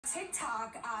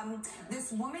TikTok,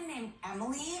 this woman named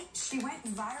Emily, she went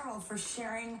viral for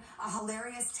sharing a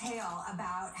hilarious tale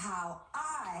about how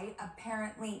I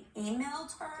apparently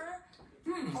emailed her,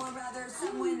 or rather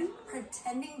someone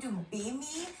pretending to be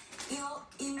me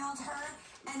emailed her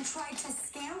and tried to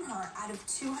scam her out of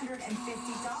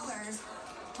 $250.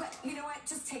 But you know what?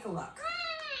 Just take a look.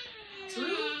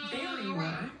 Drew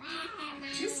Barrymore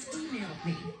just emailed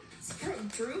me. It's from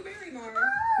Drew Barrymore,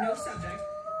 no subject.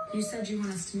 You said you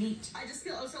want us to meet. I just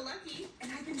feel oh so lucky, and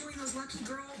I've been doing those lucky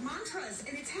girl mantras,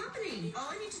 and it's happening. All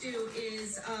I need to do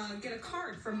is get a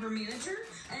card from her manager,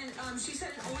 and she said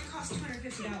it only costs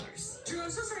 $250. Drew,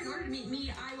 I'm so sorry. In order to meet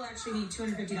me, I will actually need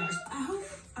 $250. I hope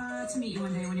to meet you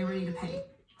one day when you're ready to pay.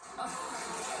 I'm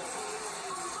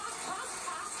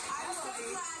so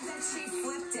glad that she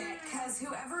flipped it, because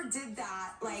whoever did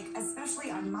that, like,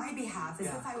 especially on my behalf, as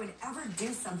if I would ever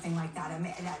do something like that.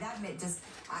 That meant just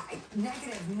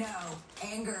negative, no.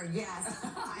 Anger, yes.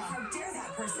 How dare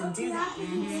that person do that?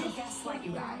 So guess what,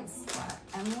 you guys?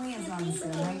 Emily is on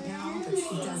Zoom right now, but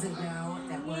she doesn't know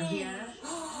that we're here.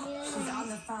 She's on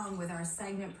the phone with our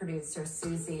segment producer,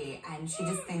 Susie, and she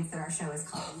just thinks that our show is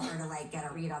calling for her to, like, get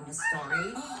a read on the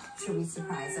story. Should we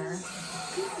surprise her?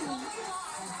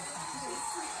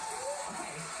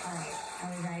 Okay, all right. Are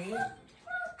we ready?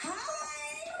 Hi!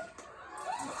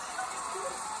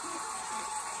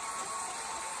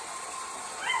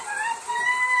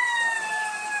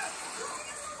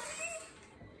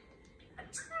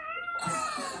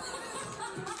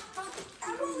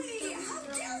 Emily, how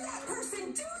dare that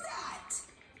person do that?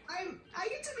 I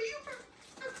get to meet you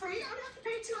for free. I don't have to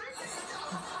pay $250.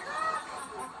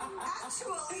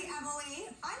 Actually, Emily,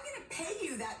 I'm going to pay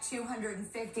you that $250.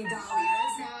 Oh,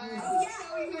 yeah.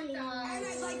 And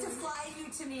I'd like to fly you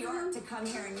to New York to come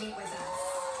here and meet with us.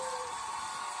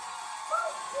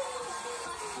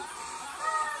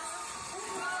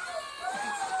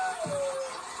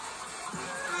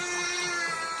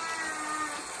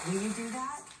 Will you do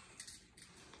that?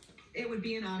 It would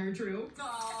be an honor, Drew.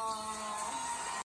 Oh.